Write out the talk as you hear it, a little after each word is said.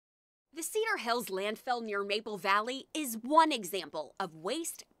The Cedar Hills landfill near Maple Valley is one example of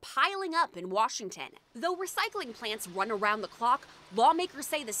waste piling up in Washington. Though recycling plants run around the clock, lawmakers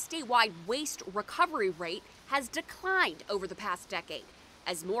say the statewide waste recovery rate has declined over the past decade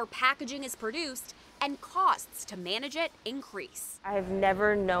as more packaging is produced and costs to manage it increase. I've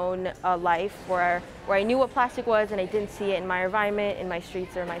never known a life where I knew what plastic was and I didn't see it in my environment, in my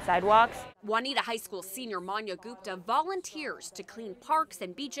streets or my sidewalks. Juanita High School senior Manya Gupta volunteers to clean parks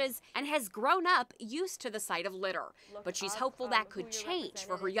and beaches and has grown up used to the sight of litter. But she's hopeful that could change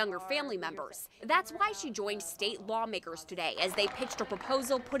for her younger family members. That's why she joined state lawmakers today as they pitched a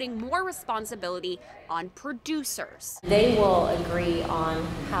proposal putting more responsibility on producers. They will agree on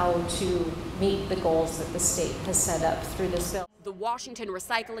how to meet the goals that the state has set up through this bill. The Washington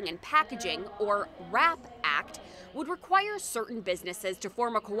Recycling and Packaging, or RAP Act, would require certain businesses to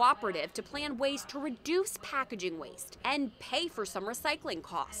form a cooperative to plan ways to reduce packaging waste and pay for some recycling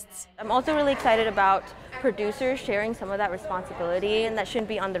costs. I'm also really excited about producers sharing some of that responsibility, and that shouldn't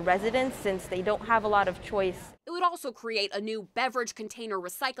be on the residents since they don't have a lot of choice. It would also create a new beverage container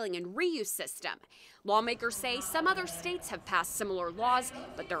recycling and reuse system. Lawmakers say some other states have passed similar laws,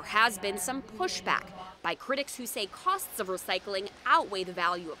 but there has been some pushback by critics who say costs of recycling outweigh the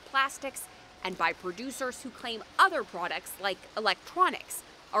value of plastics, and by producers who claim other products like electronics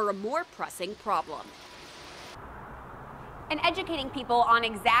are a more pressing problem. And educating people on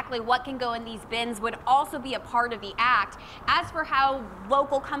exactly what can go in these bins would also be a part of the act. As for how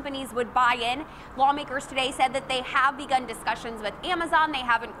local companies would buy in, lawmakers today said that they have begun discussions with Amazon. They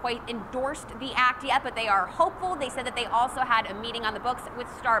haven't quite endorsed the act yet, but they are hopeful. They said that they also had a meeting on the books with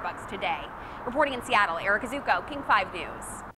Starbucks today. Reporting in Seattle, Erica Zucco, King 5 News.